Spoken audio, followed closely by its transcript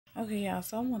Okay, y'all,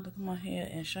 so I wanted to come on here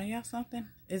and show y'all something.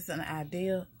 It's an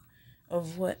idea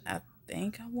of what I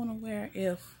think I want to wear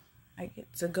if I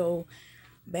get to go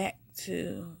back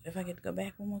to, if I get to go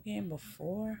back one more again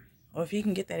before, or if he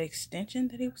can get that extension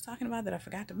that he was talking about that I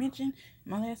forgot to mention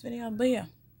in my last video. But yeah,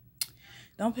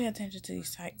 don't pay attention to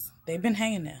these tights. They've been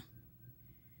hanging there.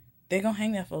 They're going to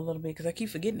hang there for a little bit because I keep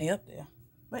forgetting they're up there.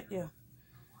 But yeah,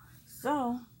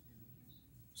 so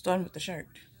starting with the shirt.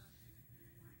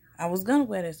 I was going to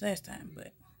wear this last time,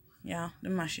 but y'all,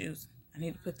 they're my shoes. I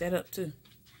need to put that up too.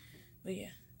 But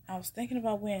yeah, I was thinking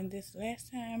about wearing this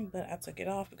last time, but I took it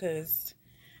off because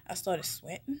I started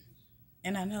sweating.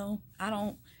 And I know I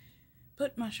don't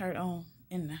put my shirt on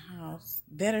in the house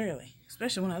that early,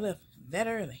 especially when I left that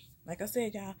early. Like I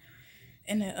said, y'all,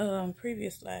 in the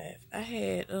previous live, I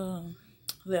had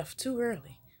left too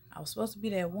early. I was supposed to be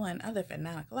there at 1. I left at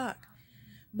 9 o'clock.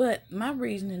 But my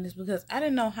reasoning is because I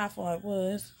didn't know how far it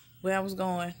was, where I was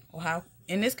going, or how,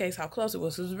 in this case, how close it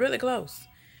was. It was really close.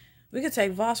 We could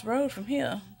take Voss Road from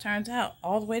here, turns out,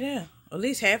 all the way there. Or at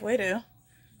least halfway there.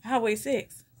 Highway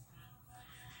 6.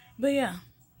 But yeah.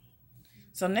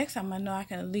 So next time I know I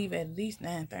can leave at least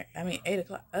 8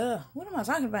 o'clock. What am I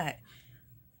talking about?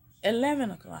 11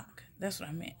 o'clock. That's what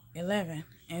I meant. 11.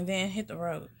 And then hit the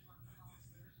road.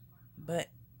 But,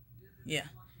 yeah.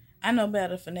 I know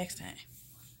better for next time.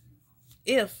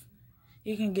 If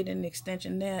you can get an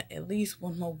extension there at least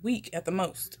 1 more week at the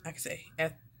most. I can say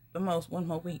at the most 1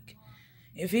 more week.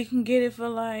 If he can get it for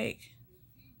like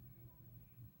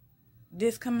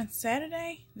this coming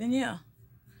Saturday, then yeah.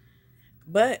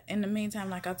 But in the meantime,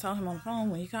 like I told him on the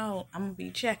phone when he called, I'm going to be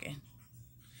checking.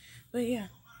 But yeah,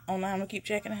 online I'm going to keep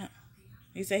checking out.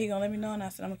 He said he going to let me know, and I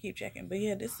said I'm going to keep checking. But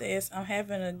yeah, this says I'm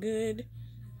having a good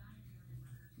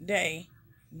day.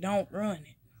 Don't ruin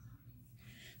it.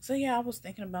 So yeah, I was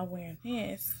thinking about wearing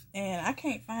this, and I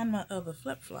can't find my other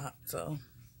flip-flop, so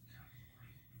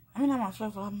I mean, not my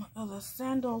flip-flop, my other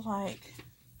sandal, like,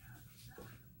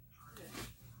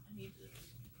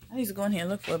 I need to go in here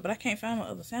and look for it, but I can't find my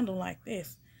other sandal like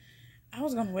this. I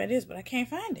was going to wear this, but I can't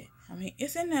find it. I mean,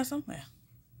 it's in there somewhere.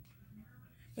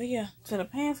 But yeah, to the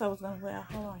pants I was going to wear,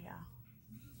 hold on, y'all.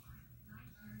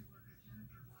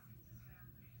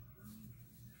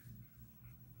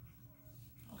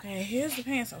 Okay, here's the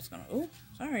pants I was going to, ooh,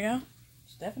 sorry, y'all.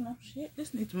 Stepping up shit,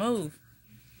 this needs to move.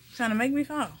 Trying to make me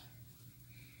fall.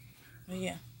 But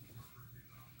yeah,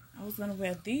 I was going to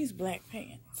wear these black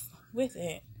pants with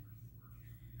it.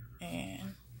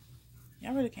 And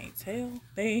y'all really can't tell.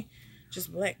 They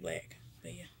just black. But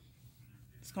yeah,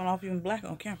 it's going off even black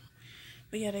on camera.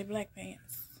 But yeah, they black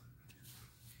pants.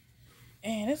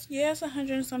 And it's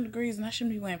 100 and some degrees, and I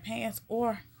shouldn't be wearing pants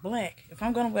or black. If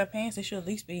I'm going to wear pants, they should at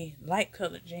least be light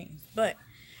colored jeans. But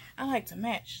I like to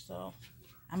match, so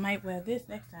I might wear this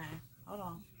next time. Hold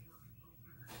on.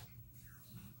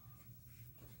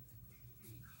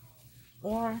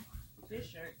 Or this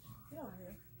shirt. Get over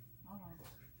here. Hold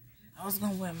on. I was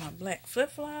going to wear my black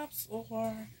flip-flops,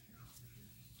 or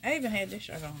I even had this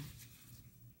shirt on.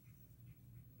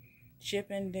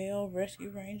 Chip 'n Dale Rescue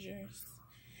Rangers.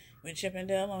 With Chip 'n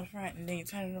Dale on the front, and then you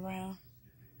turn it around.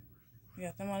 You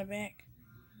got them on the back.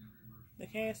 The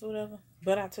cast or whatever.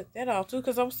 But I took that off too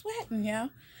because I was sweating, y'all.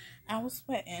 I was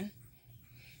sweating.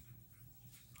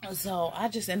 So I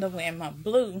just ended up wearing my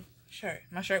blue shirt.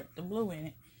 My shirt with the blue in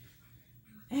it.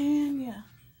 And yeah,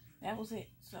 that was it.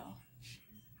 So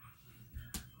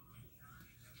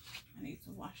I need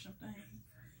to wash some things.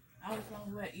 I was going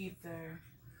to wear either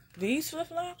these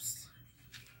flip-flops.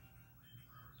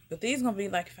 But these going to be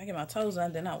like, if I get my toes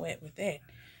done, then I'll wet with that.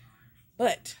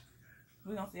 But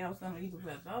we're going to see. I was going to either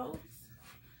wear those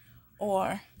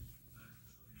or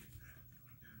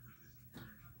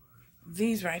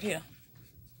these right here.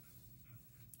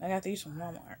 I got these from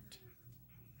Walmart.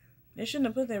 They shouldn't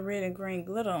have put that red and green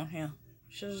glitter on here.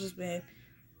 Should have just been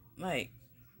like,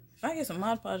 if I get some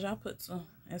Mod Podge, I'll put some,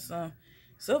 and some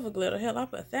silver glitter. Hell, I'll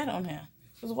put that on here.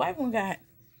 Because the white one got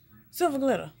silver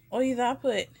glitter. Or either I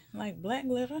put like black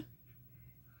glitter.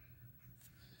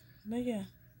 But yeah.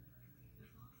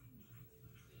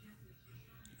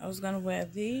 I was going to wear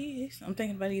these. I'm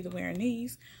thinking about either wearing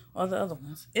these or the other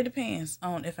ones. It depends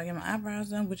on if I get my eyebrows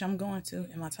done, which I'm going to,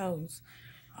 and my toes.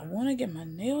 I want to get my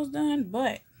nails done,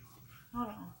 but hold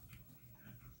on.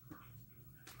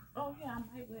 Oh yeah, I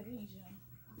might wear these,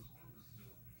 y'all.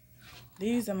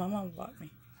 These are my mama bought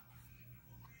me.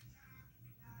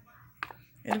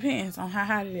 It depends on how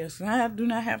hot it is. I do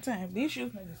not have time. These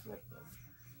shoes make me sweat though.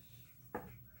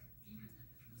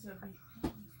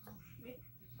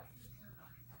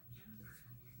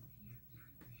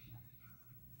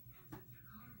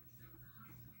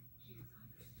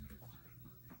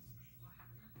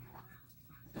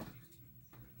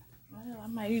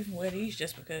 might even wear these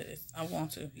just because I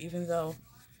want to. Even though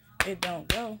it don't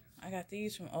go. I got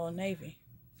these from Old Navy.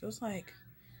 So it's like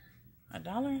 $1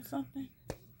 or something.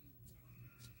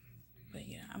 But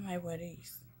yeah, I might wear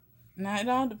these. Now, it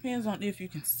all depends on if you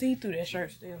can see through that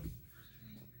shirt still.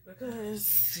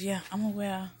 Because, yeah, I'm going to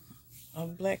wear a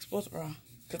black sports bra.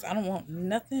 Because I don't want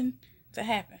nothing to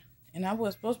happen. And I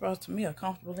wear sports bras, to me, are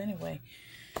comfortable anyway.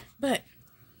 But,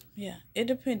 yeah, it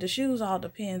depends. The shoes all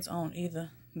depends on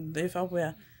either if I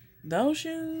wear those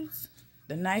shoes,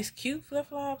 the nice cute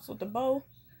flip-flops with the bow,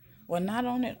 or not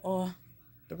on it, or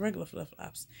the regular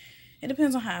flip-flops. It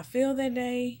depends on how I feel that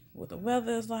day, what the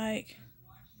weather is like,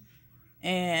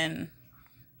 and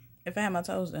if I have my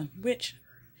toes done, which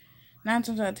 9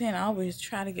 times out of 10, I always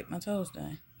try to get my toes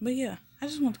done. But yeah, I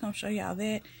just want to come show y'all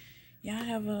that. Y'all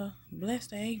have a blessed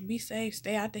day. Be safe.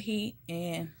 Stay out the heat.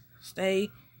 And stay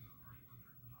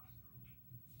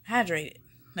hydrated.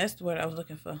 That's the word I was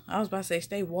looking for. I was about to say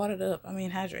stay watered up. I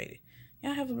mean hydrated.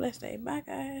 Y'all have a blessed day. Bye,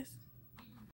 guys.